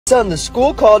Son, the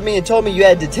school called me and told me you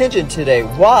had detention today.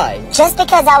 Why? Just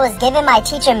because I was giving my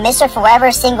teacher Mr.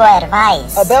 Forever Single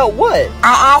advice. About what?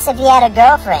 I asked if he had a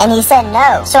girlfriend, and he said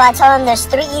no. So I told him there's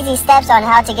 3 easy steps on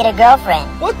how to get a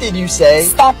girlfriend. What did you say?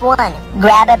 Step 1,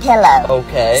 grab a pillow.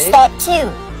 Okay. Step 2,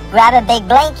 grab a big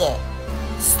blanket.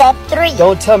 Step 3.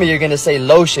 Don't tell me you're gonna say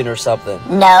lotion or something.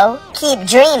 No, keep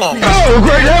dreaming. Oh,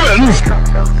 great heavens!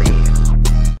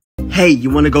 Hey, you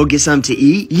wanna go get something to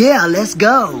eat? Yeah, let's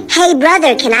go. Hey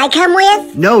brother, can I come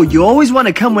with? No, you always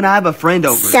wanna come when I have a friend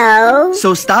over.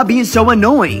 So stop being so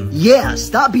annoying. Yeah,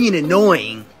 stop being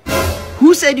annoying.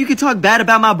 Who said you could talk bad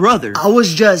about my brother?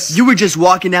 You were just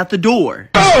walking out the door.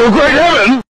 Oh, great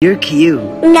heavens! You're cute.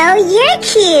 No, you're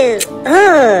cute.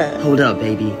 Ugh. Hold up,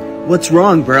 baby. What's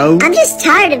wrong, bro? I'm just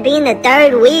tired of being the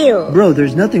third wheel. Bro,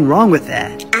 there's nothing wrong with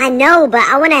that. I know, but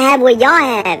I want to have what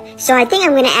y'all have. So I think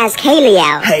I'm going to ask Haley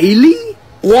out. Haley?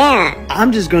 Yeah.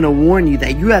 I'm just gonna warn you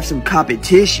that you have some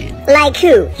competition. Like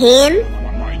who? Him?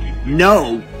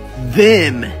 No,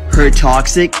 them. Her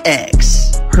toxic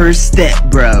ex. Her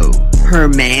stepbro. Her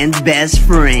man's best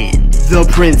friend. The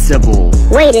principal.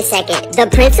 Wait a second. The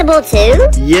principal too?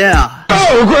 Yeah.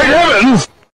 Oh, great heavens!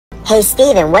 Hey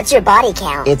Steven, what's your body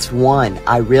count? It's 1.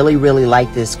 I really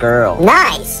like this girl.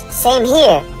 Nice. Same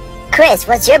here. Chris,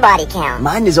 what's your body count?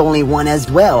 Mine is only 1 as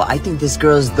well. I think this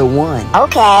girl's the one.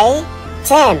 Okay.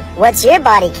 Tim, what's your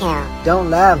body count? Don't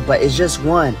laugh, but it's just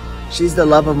 1. She's the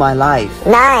love of my life.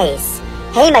 Nice.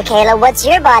 Hey Michaela, what's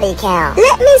your body count?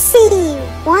 Let me see.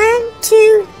 1,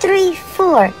 2, 3,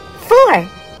 4. 4.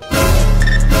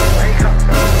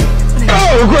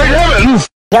 Oh, great heavens!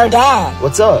 Yo, Dad.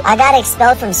 What's up? I got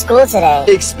expelled from school today.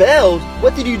 Expelled?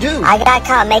 What did you do? I got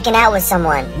caught making out with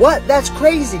someone. What? That's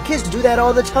crazy. Kids do that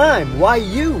all the time. Why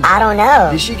you? I don't know.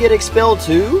 Did she get expelled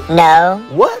too? No.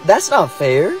 What? That's not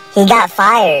fair. He got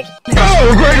fired.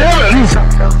 Oh, great heavens!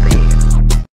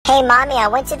 Hey, Mommy, I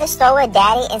went to the store with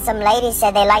Daddy and some ladies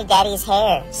said they like Daddy's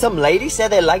hair. Some lady said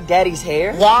they like Daddy's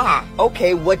hair? Yeah.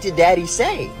 Okay, what did Daddy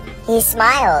say? He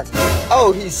smiled.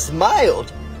 Oh, he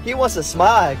smiled. He wants to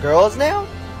smile at girls now?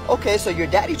 Okay, so your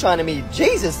daddy trying to meet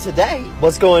Jesus today.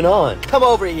 What's going on? Come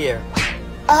over here.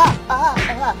 What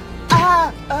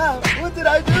did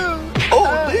I do?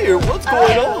 Oh dear, what's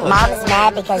going on? Mom's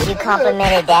mad because you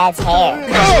complimented Dad's hair.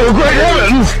 Oh, great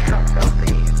heavens!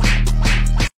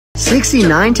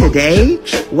 69 today?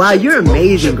 Wow, you're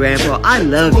amazing, Grandpa. I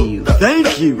love you.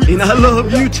 Thank you, and I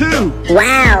love you too.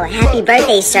 Wow, happy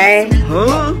birthday, sir.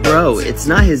 Huh? Bro, it's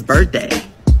not his birthday.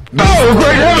 Oh,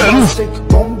 great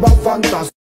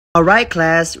heavens! Alright,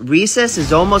 class, recess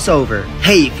is almost over.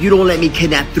 Hey, if you don't let me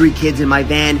kidnap 3 kids in my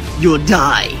van, you'll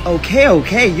die.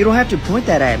 Okay, you don't have to point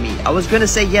that at me. I was gonna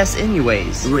say yes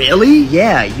anyways. Really?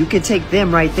 Yeah, you can take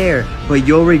them right there, but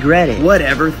you'll regret it.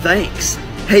 Whatever, thanks.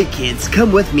 Hey kids,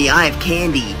 come with me, I have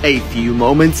candy. A few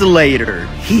moments later.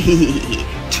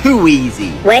 Too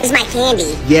easy. Where's my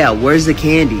candy? Yeah, where's the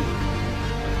candy?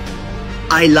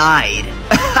 I lied.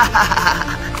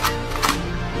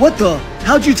 What the?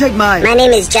 How'd you take my... My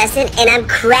name is Justin, and I'm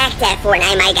cracked at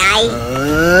Fortnite, my guy.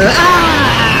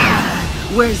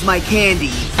 Where's my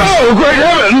candy? Oh, great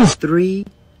heavens! 3,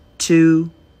 2,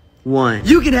 1.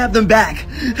 You can have them back.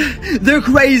 They're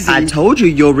crazy. I told you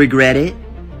you'll regret it.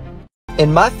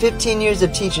 In my 15 years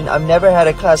of teaching, I've never had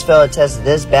a class fail a test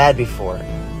this bad before.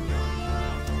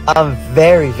 I'm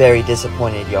very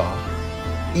disappointed, y'all.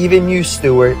 Even you,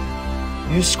 Stuart.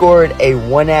 You scored a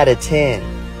 1 out of 10.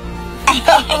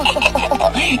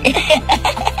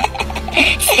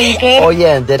 Oh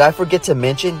yeah, and did I forget to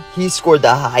mention, he scored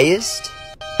the highest?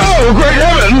 Oh, great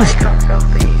heavens!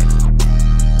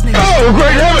 Oh,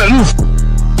 great heavens!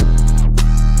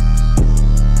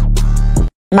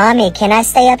 Mommy, can I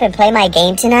stay up and play my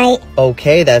game tonight?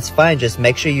 Okay, that's fine. Just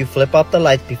make sure you flip off the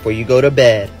lights before you go to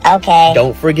bed. Okay.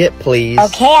 Don't forget, please.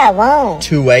 Okay, I won't.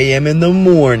 2 a.m. in the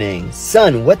morning.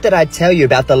 Son, what did I tell you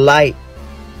about the light?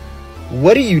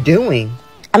 What are you doing?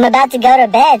 I'm about to go to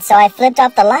bed, so I flipped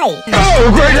off the light.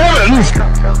 Oh, great heavens!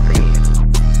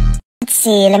 Let's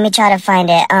see, let me try to find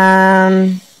it.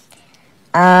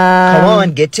 Come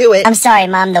on, get to it. I'm sorry,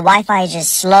 Mom, the Wi-Fi is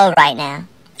just slow right now.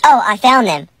 Oh, I found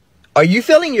them. Are you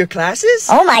failing your classes?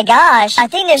 Oh my gosh, I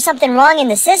think there's something wrong in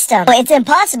the system. It's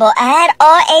impossible. I had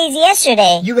all A's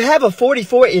yesterday. You have a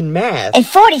 44 in math. A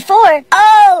 44?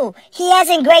 Oh, he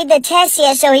hasn't graded the test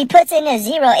yet, so he puts in a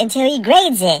 0 until he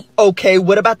grades it. Okay,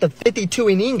 what about the 52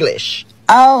 in English?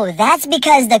 Oh, that's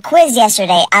because the quiz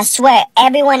yesterday. I swear,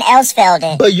 everyone else failed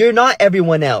it. But you're not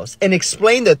everyone else. And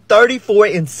explain the 34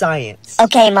 in science.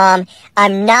 Okay, Mom,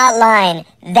 I'm not lying.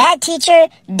 That teacher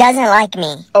doesn't like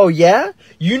me. Oh, yeah?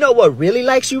 You know what really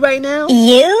likes you right now?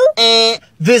 You?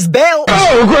 This belt.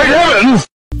 Oh, great heavens!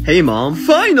 Hey, Mom.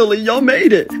 Finally, y'all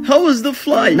made it. How was the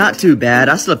flight? Not too bad.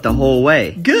 I slept the whole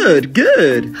way. Good,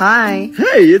 good. Hi.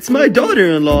 Hey, it's my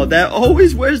daughter-in-law that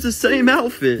always wears the same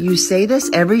outfit. You say this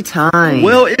every time.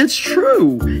 Well, it's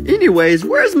true. Anyways,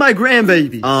 where's my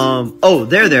grandbaby? Oh,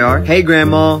 there they are. Hey,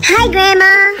 Grandma. Hi,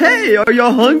 Grandma. Hey, are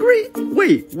y'all hungry?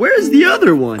 Wait, where's the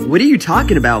other one? What are you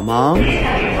talking about, Mom?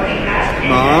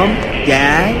 Mom?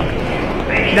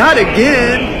 Dad? Not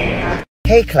again.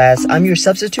 Hey class, I'm your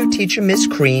substitute teacher, Miss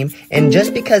Cream, and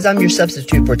just because I'm your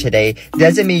substitute for today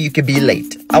doesn't mean you could be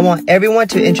late. I want everyone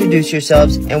to introduce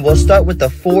yourselves, and we'll start with the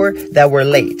 4 that were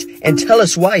late, and tell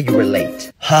us why you were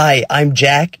late. Hi, I'm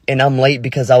Jack, and I'm late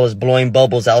because I was blowing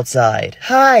bubbles outside.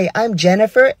 Hi, I'm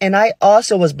Jennifer, and I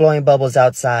also was blowing bubbles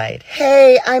outside.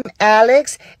 Hey, I'm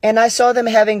Alex, and I saw them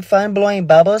having fun blowing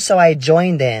bubbles, so I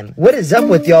joined them. What is up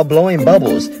with y'all blowing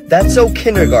bubbles? That's so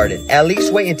kindergarten. At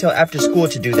least wait until after school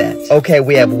to do that. Okay,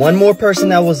 we have one more person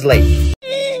that was late.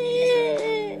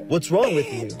 What's wrong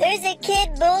with you? There's a kid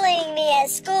bullying me at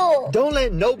school. Don't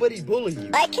let nobody bully you.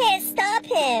 I can't stop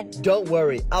him. Don't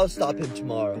worry, I'll stop him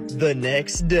tomorrow. The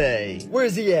next day.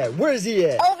 Where's he at? Where's he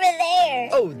at? Over there.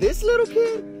 Oh, this little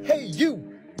kid? Hey,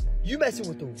 you! You messing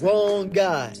with the wrong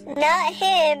guy. Not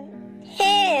him.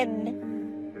 Him.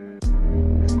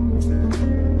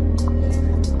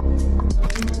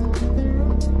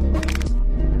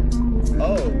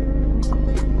 Oh.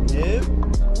 Him?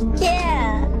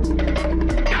 Yeah.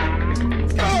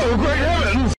 Oh, great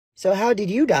heavens! So how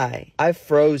did you die? I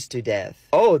froze to death.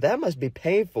 Oh, that must be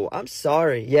painful. I'm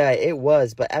sorry. Yeah, it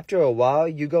was, but after a while,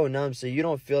 you go numb so you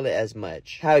don't feel it as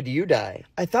much. How do you die?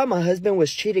 I thought my husband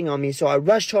was cheating on me, so I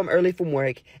rushed home early from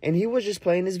work, and he was just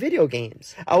playing his video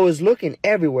games. I was looking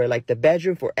everywhere, like the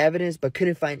bedroom for evidence, but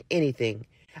couldn't find anything.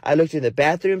 I looked in the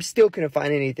bathroom, still couldn't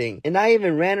find anything. And I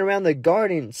even ran around the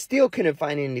garden, still couldn't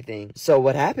find anything. So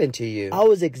what happened to you? I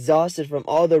was exhausted from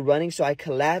all the running, so I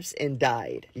collapsed and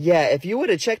died. Yeah, if you would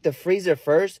have checked the freezer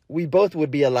first, we both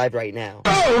would be alive right now.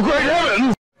 Oh, great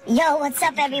heavens! Yo, what's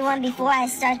up, everyone? Before I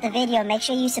start the video, make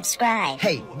sure you subscribe.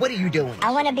 Hey, what are you doing?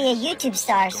 I want to be a YouTube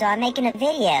star, so I'm making a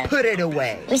video. Put it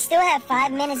away. We still have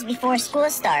 5 minutes before school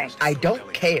starts. I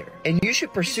don't care. And you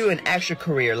should pursue an actual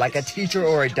career like a teacher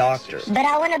or a doctor. But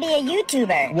I want to be a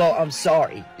YouTuber. Well, I'm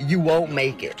sorry. You won't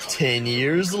make it. 10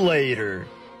 years later.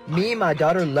 Me and my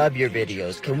daughter love your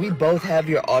videos. Can we both have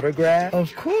your autograph?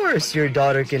 Of course your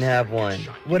daughter can have one.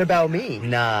 What about me?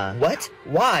 Nah. What?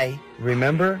 Why?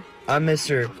 Remember? I'm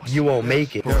Mr. You Won't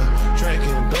Make It. Oh, great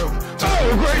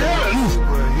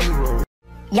heavens!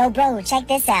 Yo, bro, check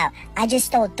this out. I just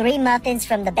stole 3 muffins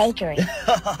from the bakery.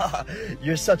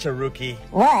 You're such a rookie.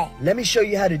 What? Let me show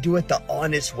you how to do it the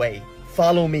honest way.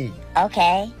 Follow me.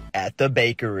 Okay. At the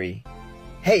bakery.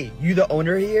 Hey, you the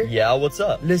owner here? Yeah, what's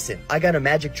up? Listen, I got a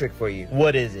magic trick for you.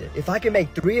 What is it? If I can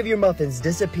make 3 of your muffins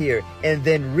disappear and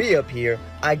then reappear,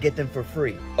 I get them for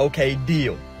free. Okay,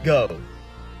 deal. Go.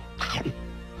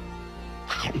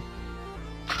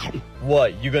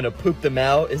 What, you gonna poop them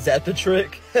out? Is that the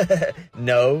trick?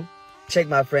 No. Check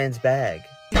my friend's bag.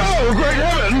 Oh, great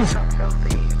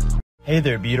heavens! Hey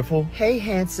there, beautiful. Hey,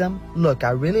 handsome. Look,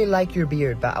 I really like your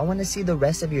beard, but I want to see the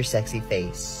rest of your sexy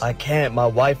face. I can't. My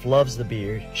wife loves the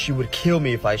beard. She would kill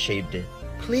me if I shaved it.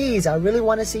 Please, I really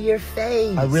want to see your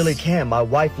face. I really can't. My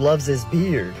wife loves this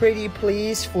beard. Pretty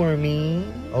please for me.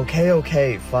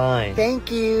 Okay, fine. Thank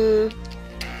you.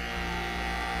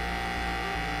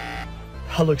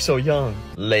 I look so young.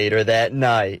 Later that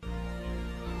night.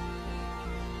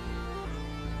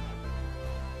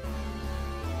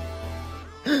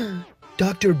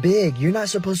 Dr. Big, you're not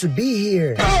supposed to be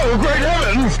here. Oh, great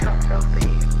heavens!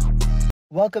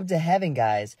 Welcome to heaven,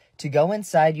 guys. To go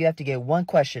inside, you have to get one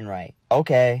question right.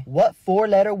 Okay. What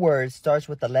 4-letter word starts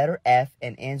with the letter F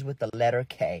and ends with the letter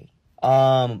K?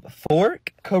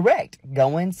 Fork? Correct.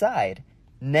 Go inside.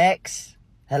 Next.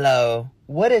 Hello.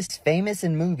 What is famous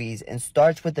in movies and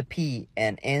starts with a P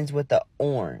and ends with a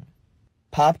orn?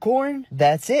 Popcorn?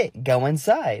 That's it. Go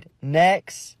inside.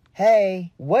 Next.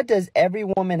 Hey, what does every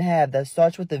woman have that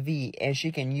starts with a V and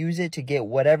she can use it to get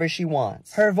whatever she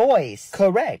wants? Her voice.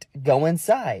 Correct. Go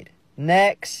inside.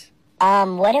 Next.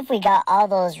 What if we got all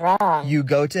those wrong? You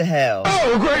go to hell.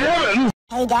 Oh, great heavens!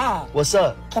 Hey, Dad. What's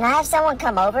up? Can I have someone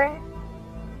come over?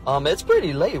 It's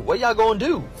pretty late. What y'all gonna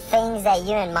do? Things that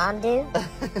you and Mom do?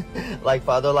 Like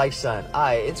father, like son.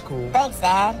 Aight, it's cool. Thanks,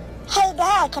 Dad. Hey,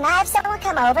 Dad, can I have someone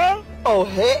come over? Oh,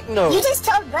 heck no. You just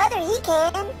told brother he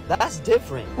can. That's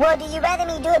different. Well, do you rather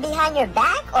me do it behind your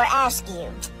back or ask you?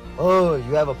 Oh,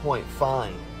 you have a point.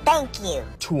 Fine. Thank you.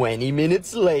 20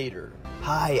 minutes later.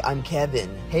 Hi, I'm Kevin.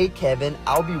 Hey, Kevin,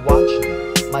 I'll be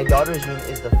watching. My daughter's room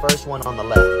is the first one on the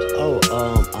left.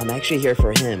 Oh, I'm actually here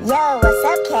for him. Yo, what's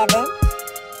up, Kevin?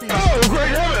 Oh, great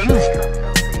heavens!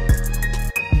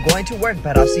 I'm going to work,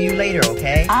 but I'll see you later,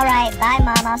 okay? Alright, bye,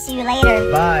 Mom. I'll see you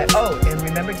later. Bye. Oh, and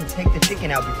remember to take the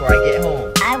chicken out before I get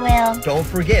home. I will. Don't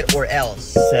forget, or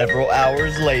else. Several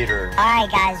hours later. Alright,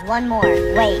 guys, one more.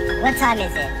 Wait, what time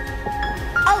is it?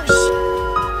 Oh,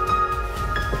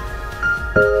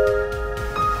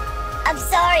 I'm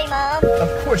sorry, Mom.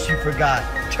 Of course you forgot.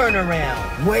 Turn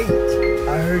around. Wait.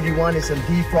 I heard you wanted some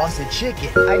defrosted chicken.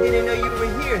 I didn't know you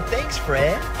were here. Thanks,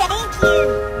 Fred. Thank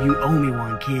you. You owe me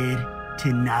one, kid.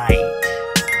 Tonight.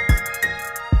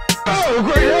 Oh,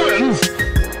 great heavens!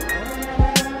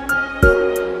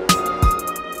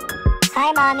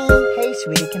 Hi, Mommy. Hey,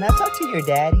 sweetie, can I talk to your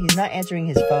dad? He's not answering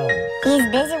his phone. He's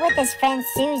busy with his friend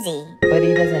Susie. But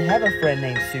he doesn't have a friend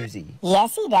named Susie.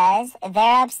 Yes, he does.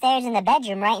 They're upstairs in the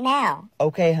bedroom right now.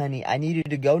 Okay, honey, I need you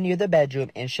to go near the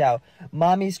bedroom and shout,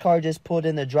 "Mommy's car just pulled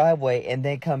in the driveway," and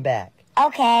then come back.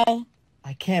 Okay.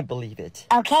 I can't believe it.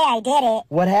 Okay, I did it.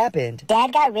 What happened?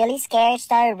 Dad got really scared,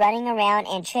 started running around,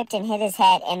 and tripped and hit his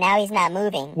head, and now he's not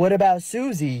moving. What about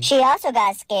Susie? She also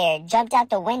got scared, jumped out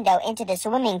the window into the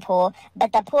swimming pool,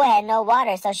 but the pool had no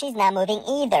water, so she's not moving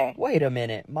either. Wait a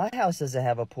minute, my house doesn't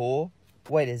have a pool.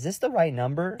 Wait, is this the right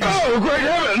number? Oh, great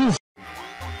heavens!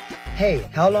 Hey,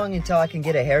 how long until I can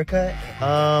get a haircut?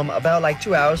 About like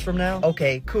 2 hours from now?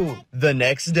 Okay, cool. The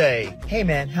next day. Hey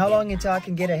man, how long until I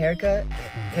can get a haircut?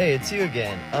 Hey, it's you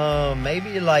again.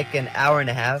 Maybe like an hour and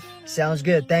a half. Sounds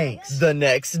good, thanks. The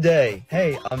next day.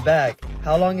 Hey, I'm back.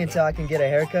 How long until I can get a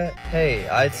haircut? Hey,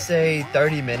 I'd say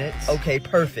 30 minutes. Okay,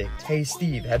 perfect. Hey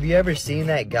Steve, have you ever seen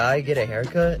that guy get a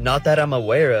haircut? Not that I'm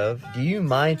aware of. Do you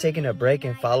mind taking a break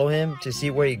and follow him to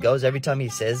see where he goes every time he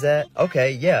says that?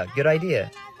 Okay, yeah, good idea.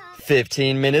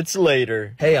 15 minutes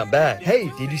later. Hey, I'm back.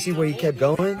 Hey, did you see where he kept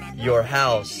going? Your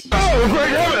house. Oh, great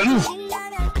heavens!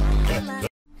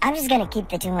 I'm just gonna keep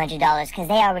the $200 because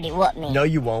they already whooped me. No,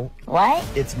 you won't. What?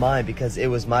 It's mine because it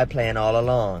was my plan all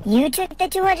along. You took the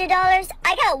 $200?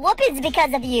 I got whoopings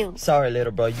because of you. Sorry,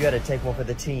 little bro. You gotta take one for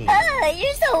the team.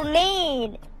 You're so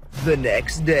mean. The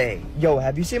next day. Yo,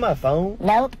 have you seen my phone?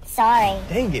 Nope, sorry.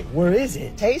 Dang it, where is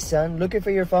it? Hey, son, looking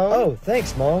for your phone? Oh,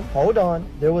 thanks, Mom. Hold on.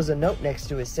 There was a note next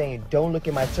to it saying, "Don't look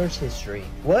at my search history."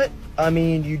 What? I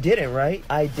mean, you didn't, right?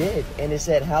 I did. And it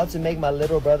said, "How to make my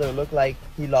little brother look like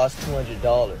he lost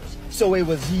 $200. So it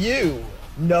was you.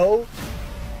 No.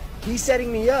 He's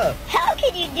setting me up. How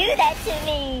could you do that to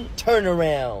me? Turn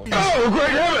around. Oh,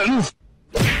 great heavens!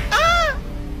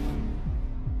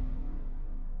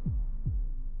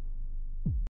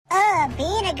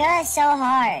 Being a girl is so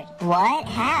hard. What?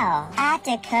 How? I have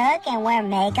to cook and wear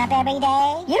makeup every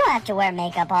day? You don't have to wear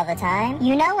makeup all the time.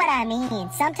 You know what I mean.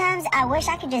 Sometimes I wish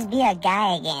I could just be a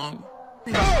guy again.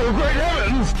 Oh, great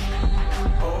heavens!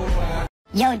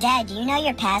 Yo, Dad, do you know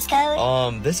your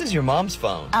passcode? This is your mom's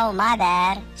phone. Oh, my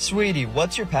bad. Sweetie,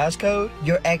 what's your passcode?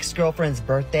 Your ex-girlfriend's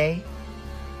birthday?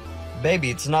 Baby,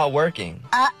 it's not working.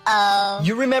 Uh-oh.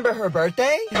 You remember her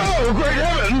birthday? Oh, great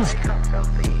heavens!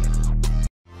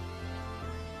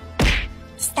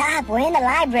 Stop, we're in the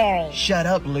library. Shut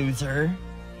up, loser.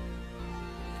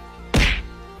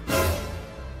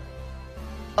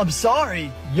 I'm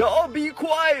sorry. Y'all be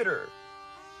quieter.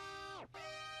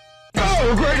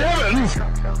 Oh, great heavens!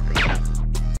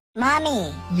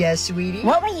 Mommy, Yes, sweetie?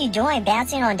 what were you doing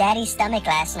bouncing on Daddy's stomach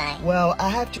last night? Well, I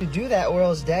have to do that or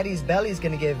else Daddy's belly's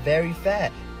gonna get very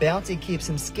fat. Bouncy keeps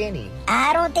him skinny.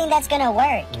 I don't think that's gonna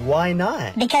work. Why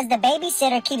not? Because the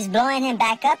babysitter keeps blowing him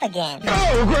back up again.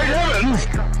 Oh, great heavens!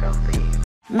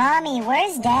 Mommy,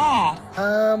 where's Dad?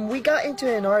 We got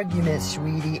into an argument,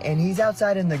 sweetie, and he's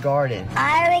outside in the garden.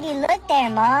 I already looked there,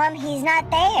 Mom. He's not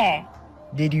there.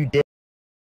 Did you dig?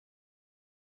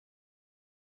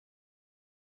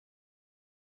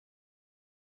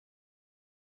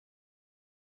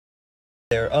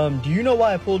 There, do you know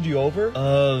why I pulled you over?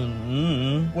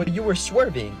 Well, you were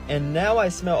swerving, and now I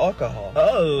smell alcohol.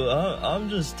 Oh, I'm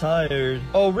just tired.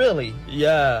 Oh, really?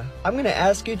 Yeah. I'm gonna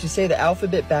ask you to say the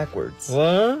alphabet backwards.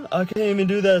 What? I can't even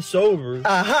do that sober.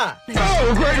 Aha!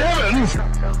 Oh, great heavens!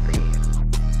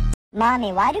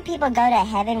 Mommy, why do people go to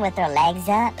heaven with their legs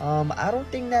up? I don't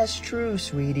think that's true,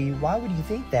 sweetie. Why would you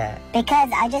think that? Because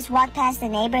I just walked past the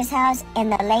neighbor's house,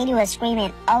 and the lady was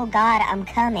screaming, "Oh God, I'm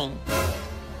coming."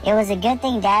 It was a good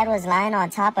thing Dad was lying on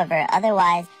top of her,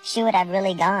 otherwise she would have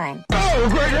really gone. Oh,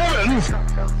 great heavens!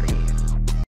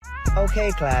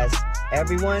 Okay, class.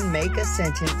 Everyone make a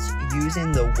sentence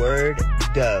using the word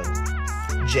dough.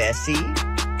 Jesse,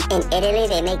 In Italy,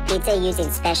 they make pizza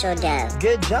using special dough.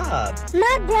 Good job.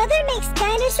 My brother makes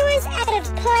dinosaurs out of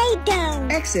Play-Doh.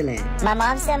 Excellent. My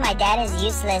mom said my dad is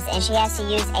useless and she has to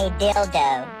use a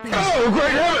dildo. Oh,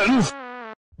 great heavens!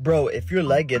 Bro, if your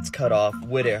leg gets cut off,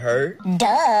 would it hurt?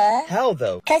 Duh. How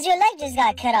though? Cause your leg just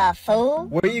got cut off, fool.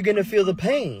 Where are you gonna feel the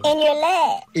pain? In your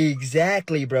leg.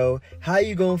 Exactly, bro. How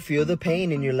you gonna feel the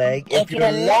pain in your leg If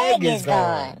your leg is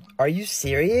gone? Are you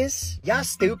serious? Y'all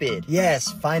stupid.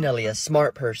 Yes, finally, a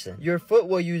smart person. Your foot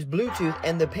will use Bluetooth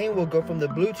and the pain will go from the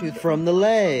Bluetooth from the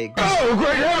leg. Oh,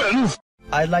 great heavens!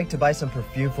 I'd like to buy some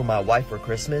perfume for my wife for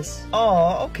Christmas.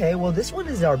 Oh, okay. Well, this one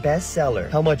is our best seller.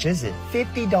 How much is it?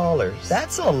 $50.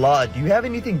 That's a lot. Do you have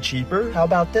anything cheaper? How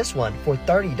about this one for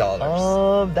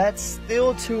 $30? That's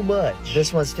still too much.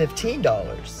 This one's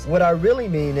 $15. What I really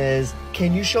mean is,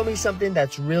 can you show me something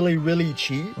that's really, really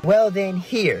cheap? Well, then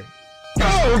here.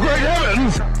 Oh, great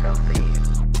heavens!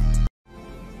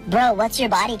 Bro, what's your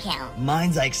body count?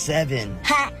 Mine's like 7.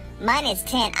 Ha! Mine is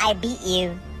 10. I beat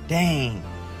you. Dang.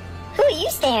 Who are you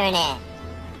staring at?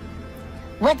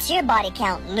 What's your body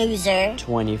count, loser?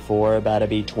 24, about to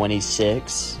be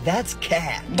 26. That's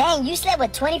cat. Dang, you slept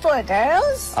with 24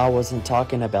 girls? I wasn't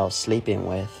talking about sleeping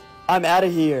with. I'm out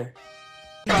of here.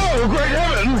 Oh, great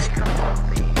heavens!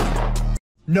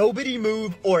 Nobody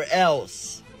move or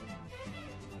else.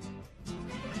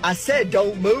 I said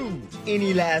don't move.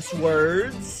 Any last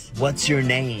words? What's your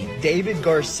name? David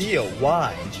Garcia.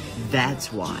 Why?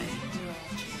 That's why.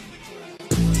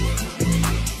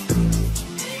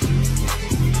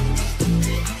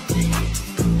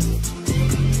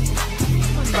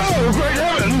 Oh, great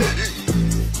heavens!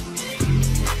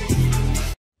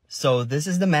 So this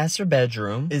is the master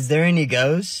bedroom. Is there any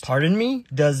ghosts? Pardon me?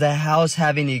 Does the house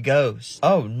have any ghosts?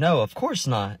 Oh, no, of course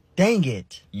not. Dang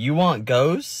it. You want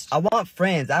ghosts? I want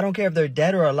friends. I don't care if they're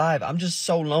dead or alive. I'm just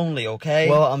so lonely, okay?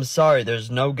 Well, I'm sorry.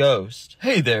 There's no ghost.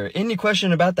 Hey there. Any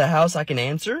question about the house I can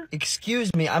answer?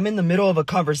 Excuse me. I'm in the middle of a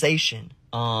conversation.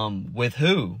 With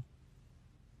who?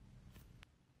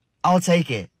 I'll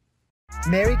take it.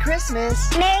 Merry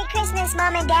Christmas. Merry Christmas,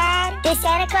 Mom and Dad. Did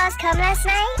Santa Claus come last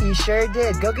night? He sure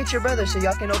did. Go get your brother so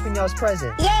y'all can open y'all's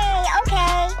present. Yay,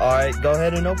 okay. Alright, go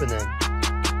ahead and open them.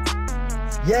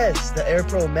 Yes, the Air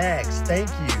Pro Max. Thank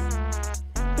you.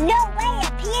 No way,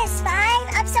 a PS5?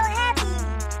 I'm so happy.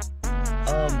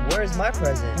 Where's my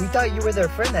present? We thought you were their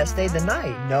friend that stayed the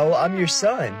night. No, I'm your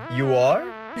son. You are?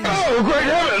 Oh, great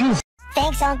heavens!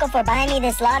 Thanks, Uncle, for buying me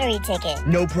this lottery ticket.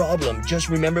 No problem. Just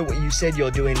remember what you said you'll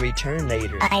do in return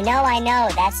later. I know.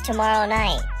 That's tomorrow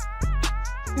night.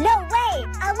 No way!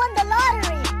 I won the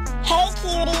lottery! Hey,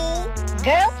 cutie.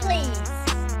 Girl, please.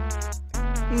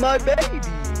 My baby.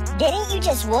 Didn't you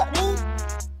just whoop me?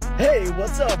 Hey,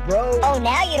 what's up, bro? Oh,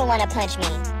 now you don't want to punch me.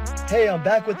 Hey, I'm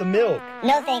back with the milk.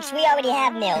 No thanks, we already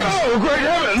have milk. Oh, great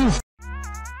heavens!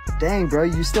 Dang, bro,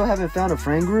 you still haven't found a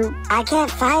friend group? I can't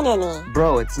find any.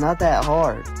 Bro, it's not that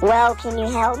hard. Well, can you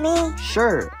help me?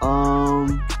 Sure,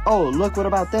 oh, look, what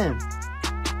about them?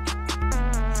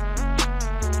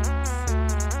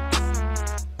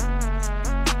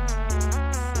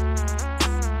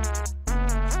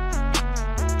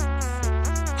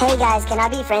 Hey guys, can I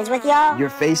be friends with y'all? Your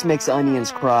face makes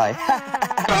onions cry.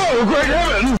 Oh, great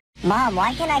heavens! Mom,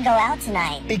 why can't I go out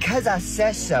tonight? Because I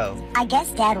said so. I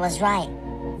guess Dad was right.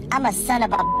 I'm a son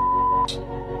of a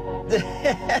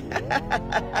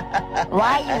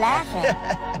Why are you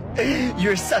laughing?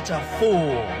 You're such a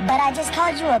fool. But I just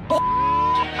called you a bitch.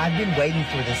 I've been waiting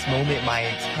for this moment my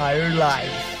entire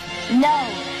life. No,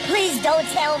 please don't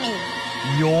tell me.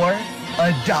 You're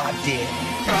adopted.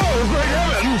 Oh, great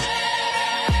heavens!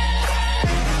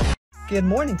 Good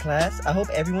morning, class. I hope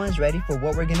everyone's ready for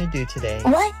what we're gonna do today.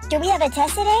 What? Do we have a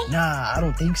test today? Nah, I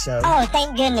don't think so. Oh,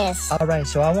 thank goodness. Alright,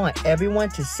 so I want everyone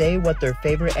to say what their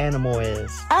favorite animal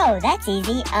is. Oh, that's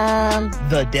easy.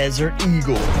 The desert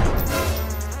eagle.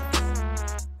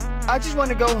 I just want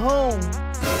to go home.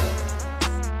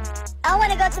 I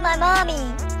want to go to my mommy.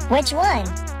 Which one?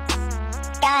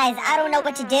 Guys, I don't know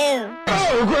what to do.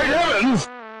 Oh, great heavens!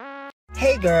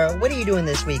 Hey girl, what are you doing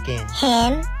this weekend?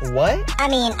 Him? What? I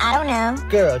mean, I don't know.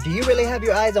 Girl, do you really have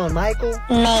your eyes on Michael?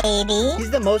 Maybe.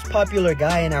 He's the most popular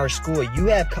guy in our school. You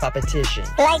have competition.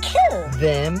 Like who?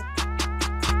 Them.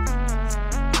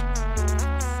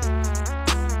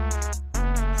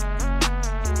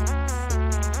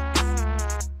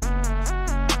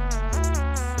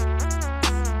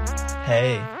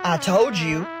 Hey, I told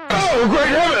you. Oh, great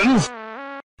heavens!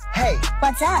 Hey,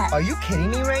 What's up? are you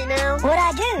kidding me right now? What'd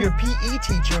I do? Your PE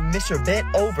teacher, Mr. Bent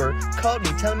Over, called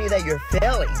me telling me that you're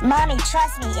failing. Mommy,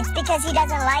 trust me. It's because he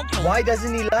doesn't like me. Why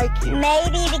doesn't he like you?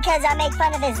 Maybe because I make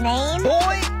fun of his name?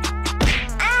 Boy!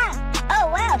 Ah! Oh,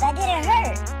 wow, that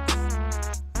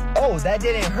that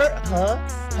didn't hurt, huh?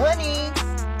 Honey!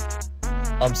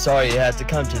 I'm sorry it had to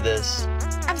come to this.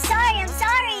 I'm sorry.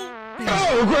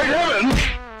 Oh, great heavens!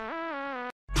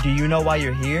 Do you know why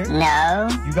you're here? No.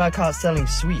 You got caught selling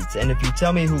sweets, and if you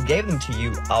tell me who gave them to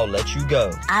you, I'll let you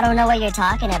go. I don't know what you're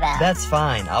talking about. That's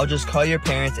fine. I'll just call your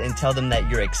parents and tell them that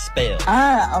you're expelled.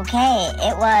 Oh, okay.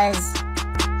 It was...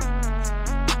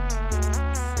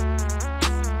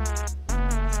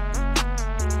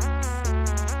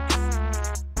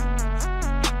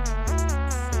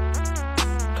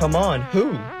 Come on,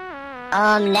 who?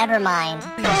 Never mind.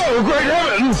 Oh, great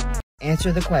heavens!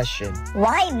 Answer the question.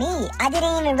 Why me? I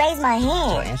didn't even raise my So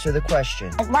hand. answer the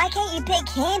question. Why can't you pick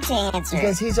him to answer?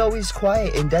 Because he's always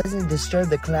quiet and doesn't disturb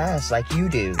the class like you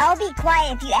do. I'll be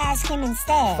quiet if you ask him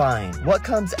instead. Fine. What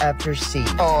comes after C?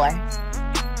 4.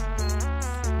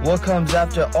 What comes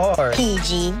after R?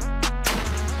 PG.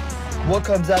 What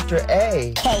comes after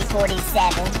A?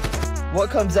 K-47.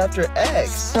 What comes after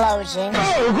X? Explosion.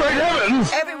 Oh, great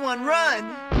heavens! Everyone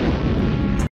run!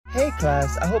 Hey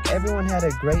class, I hope everyone had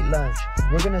a great lunch.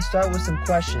 We're gonna start with some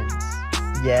questions.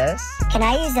 Yes? Can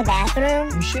I use the bathroom?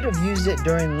 You should have used it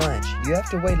during lunch. You have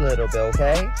to wait a little bit,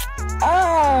 okay?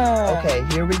 Oh. Okay,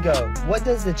 here we go. What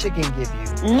does the chicken give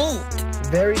you? Meat.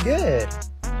 Very good.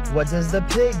 What does the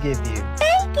pig give you?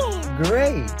 Bacon.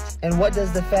 Great. And what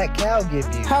does the fat cow give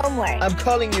you? Homework. I'm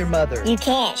calling your mother. You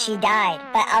can't. She died.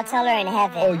 But I'll tell her in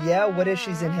heaven. Oh yeah? What if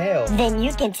she's in hell? Then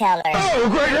you can tell her. Oh,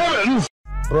 great heavens!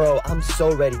 Bro, I'm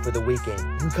so ready for the weekend.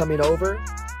 You coming over?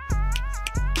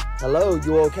 Hello,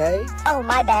 you okay? Oh,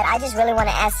 my bad. I just really want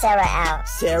to ask Sarah out.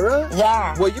 Sarah?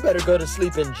 Yeah. Well, you better go to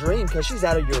sleep and dream because she's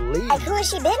out of your league. Like, who has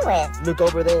she been with? Look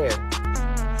over there.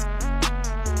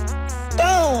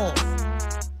 Dang.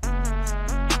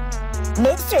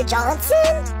 Mr.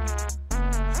 Johnson?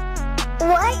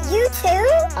 What, you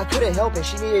too? I couldn't help it.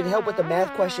 She needed help with the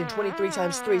math question 23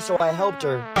 times 3, so I helped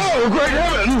her. Oh, great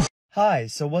heavens! Hi,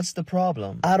 so what's the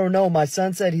problem? I don't know. My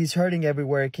son said he's hurting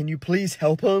everywhere. Can you please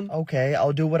help him? Okay,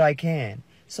 I'll do what I can.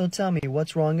 So tell me,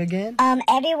 what's wrong again?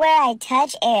 Everywhere I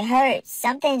touch, it hurts.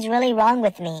 Something's really wrong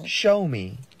with me. Show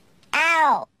me.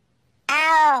 Ow.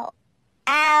 Ow.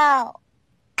 Ow.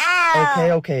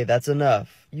 Ow. Okay, that's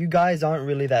enough. You guys aren't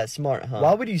really that smart, huh?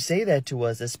 Why would you say that to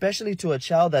us, especially to a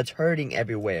child that's hurting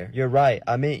everywhere? You're right,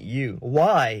 I meant you.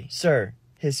 Why? Sir,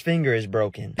 his finger is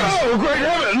broken. Oh, great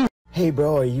heavens! Hey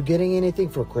bro, are you getting anything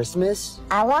for Christmas?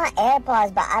 I want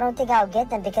AirPods, but I don't think I'll get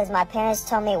them because my parents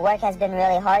told me work has been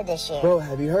really hard this year. Bro,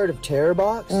 have you heard of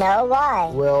TerrorBox? No, why?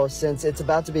 Well, since it's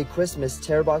about to be Christmas,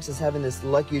 TerrorBox is having this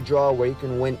lucky draw where you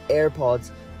can win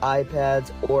AirPods, iPads,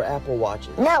 or Apple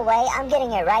Watches. No way, I'm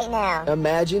getting it right now.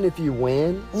 Imagine if you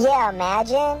win. Yeah,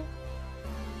 imagine.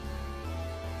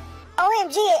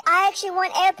 OMG, I actually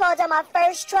won AirPods on my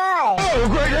first try. Oh,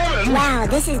 great heavens! Wow,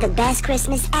 this is the best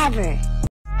Christmas ever.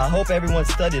 I hope everyone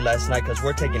studied last night because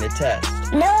we're taking a test.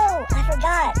 No, I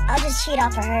forgot. I'll just cheat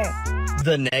off of her.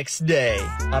 The next day,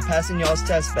 I'm passing y'all's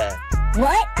test back.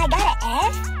 What? I got an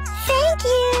F? Thank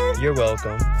you. You're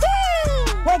welcome.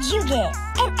 Yay! What'd you get?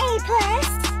 An A+.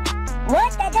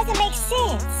 What? That doesn't make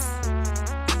sense.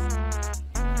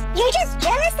 You're just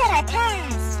jealous that I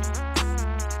passed.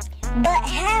 But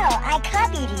how? I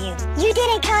copied you. You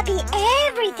didn't copy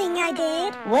everything I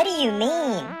did. What do you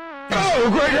mean? Oh,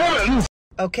 great heavens!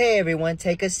 Okay, everyone,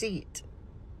 take a seat.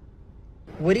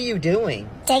 What are you doing?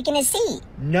 Taking a seat.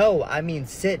 No, I mean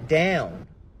sit down.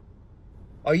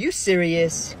 Are you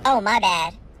serious? Oh, my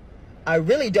bad. I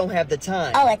really don't have the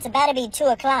time. Oh, it's about to be 2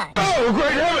 o'clock. Oh,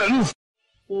 great heavens!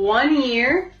 1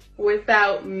 year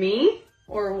without me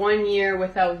or 1 year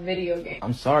without video games?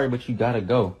 I'm sorry, but you gotta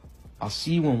go. I'll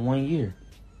see you in 1 year.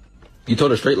 You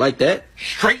told her straight like that?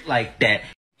 Straight like that.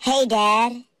 Hey,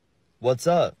 Dad. What's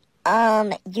up?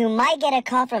 You might get a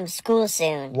call from school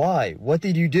soon. Why? What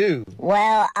did you do?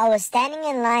 Well, I was standing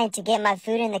in line to get my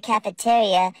food in the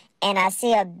cafeteria, and I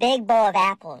see a big bowl of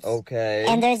apples. Okay.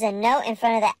 And there's a note in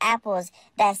front of the apples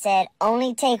that said,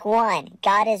 "Only take one.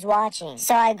 God is watching."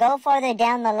 So I go farther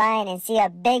down the line and see a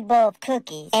big bowl of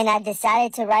cookies, and I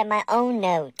decided to write my own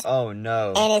note. Oh,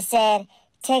 no. And it said,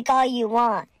 "Take all you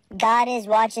want. God is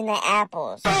watching the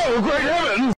apples." Oh, great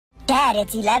heavens! Dad,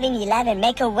 it's 11:11.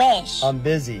 Make a wish. I'm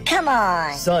busy. Come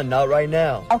on. Son, not right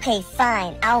now. Okay,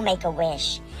 fine. I'll make a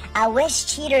wish. I wish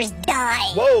cheaters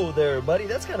die. Whoa there, buddy.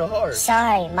 That's kind of hard.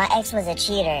 Sorry, my ex was a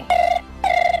cheater.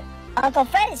 Uncle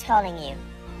Fred is calling you.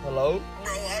 Hello?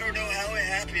 Bro, I don't know how it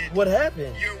happened. What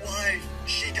happened? Your wife,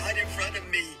 she died in front of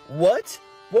me. What?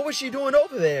 What was she doing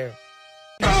over there?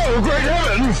 Oh, great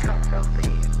heavens!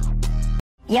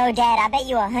 Yo, Dad, I bet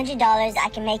you $100 I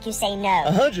can make you say no.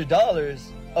 $100?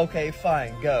 Okay,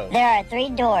 fine, go. There are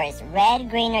 3 doors, red,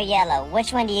 green, or yellow.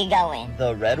 Which one do you go in?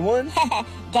 The red one?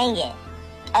 Dang it.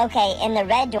 Okay, in the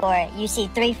red door, you see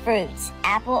 3 fruits,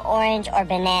 apple, orange, or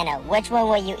banana. Which one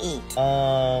will you eat?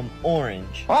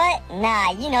 Orange. What?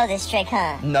 Nah, you know this trick,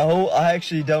 huh? No, I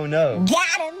actually don't know.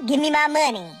 Got him! Give me my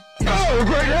money. Oh,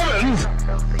 great heavens!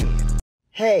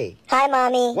 Hey. Hi,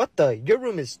 Mommy. What the? Your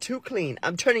room is too clean.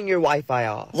 I'm turning your Wi-Fi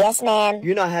off. Yes, ma'am.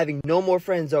 You're not having no more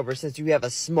friends over since you have a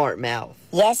smart mouth.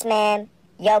 Yes, ma'am.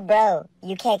 Yo, bro,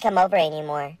 you can't come over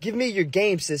anymore. Give me your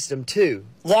game system, too.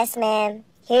 Yes, ma'am.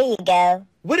 Here you go.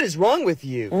 What is wrong with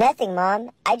you? Nothing,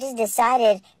 Mom. I just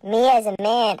decided, me as a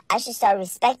man, I should start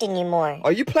respecting you more.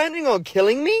 Are you planning on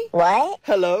killing me? What?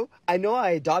 Hello? I know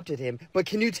I adopted him, but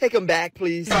can you take him back,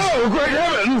 please? Oh, great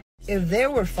heavens! If there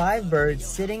were 5 birds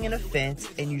sitting in a fence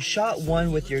and you shot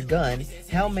one with your gun,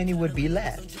 how many would be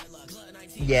left?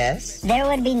 Yes? There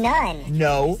would be none.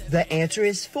 No, the answer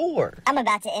is 4. I'm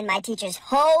about to end my teacher's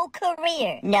whole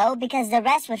career. No, because the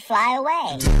rest would fly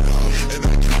away.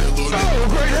 Oh,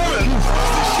 great heavens!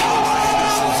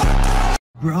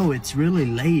 Bro, it's really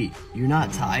late. You're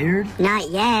not tired? Not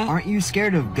yet. Aren't you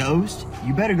scared of ghosts?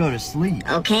 You better go to sleep.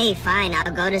 Okay, fine,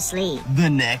 I'll go to sleep.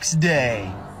 The next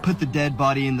day. Put the dead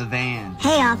body in the van.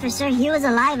 Hey, officer, he was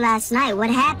alive last night. What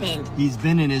happened? He's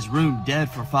been in his room dead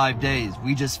for 5 days.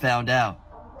 We just found out.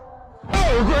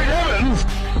 Oh, great heavens!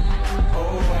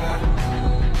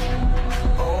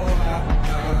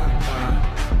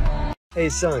 Hey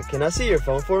son, can I see your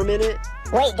phone for a minute?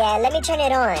 Wait, Dad, let me turn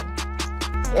it on.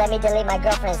 Let me delete my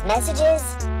girlfriend's messages.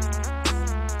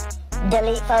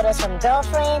 Delete photos from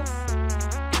girlfriend.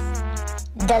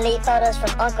 Delete photos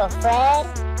from Uncle Fred.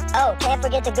 Oh, can't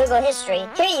forget the Google history.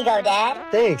 Here you go, Dad.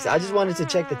 Thanks, I just wanted to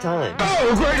check the time.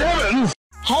 Oh, great heavens!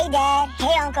 Hey, Dad.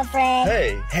 Hey, Uncle Fred.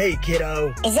 Hey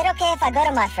kiddo. Is it okay if I go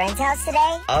to my friend's house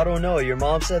today? I don't know, your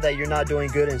mom said that you're not doing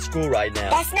good in school right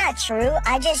now. That's not true.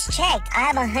 I just checked. I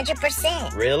have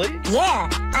 100%. Really? Yeah,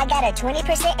 I got a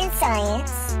 20% in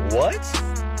science. What?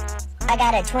 I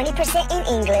got a 20% in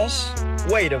English.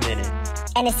 Wait a minute.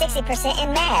 And a 60%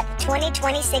 in math. 20,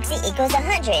 20, 60 equals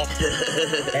 100.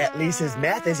 At least his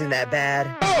math isn't that bad.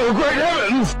 Oh, great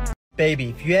heavens! Baby,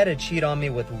 if you had to cheat on me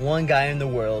with one guy in the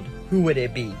world, who would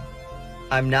it be?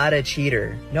 I'm not a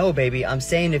cheater. No, baby, I'm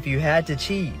saying if you had to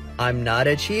cheat. I'm not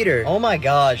a cheater. Oh my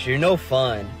gosh, you're no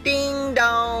fun. Ding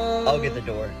dong. I'll get the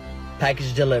door.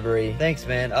 Package delivery. Thanks,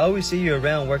 man. I always see you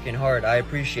around working hard. I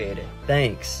appreciate it.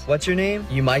 Thanks. What's your name?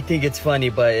 You might think it's funny,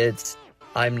 but it's...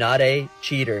 I'm not a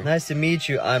cheater. Nice to meet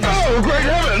you. I'm... Oh, great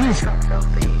heavens!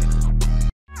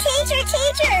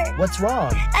 Teacher! What's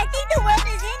wrong? I think the world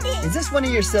is ending. Is this one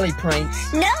of your silly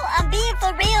pranks? No, I'm being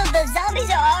for real. The zombies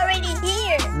are already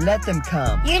here. Let them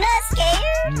come. You're not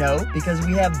scared? No, because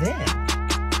we have them.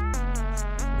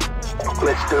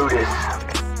 Let's do this.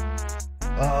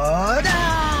 Oh,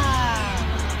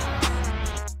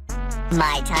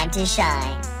 My time to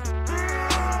shine.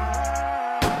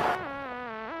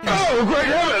 Oh, great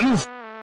heavens!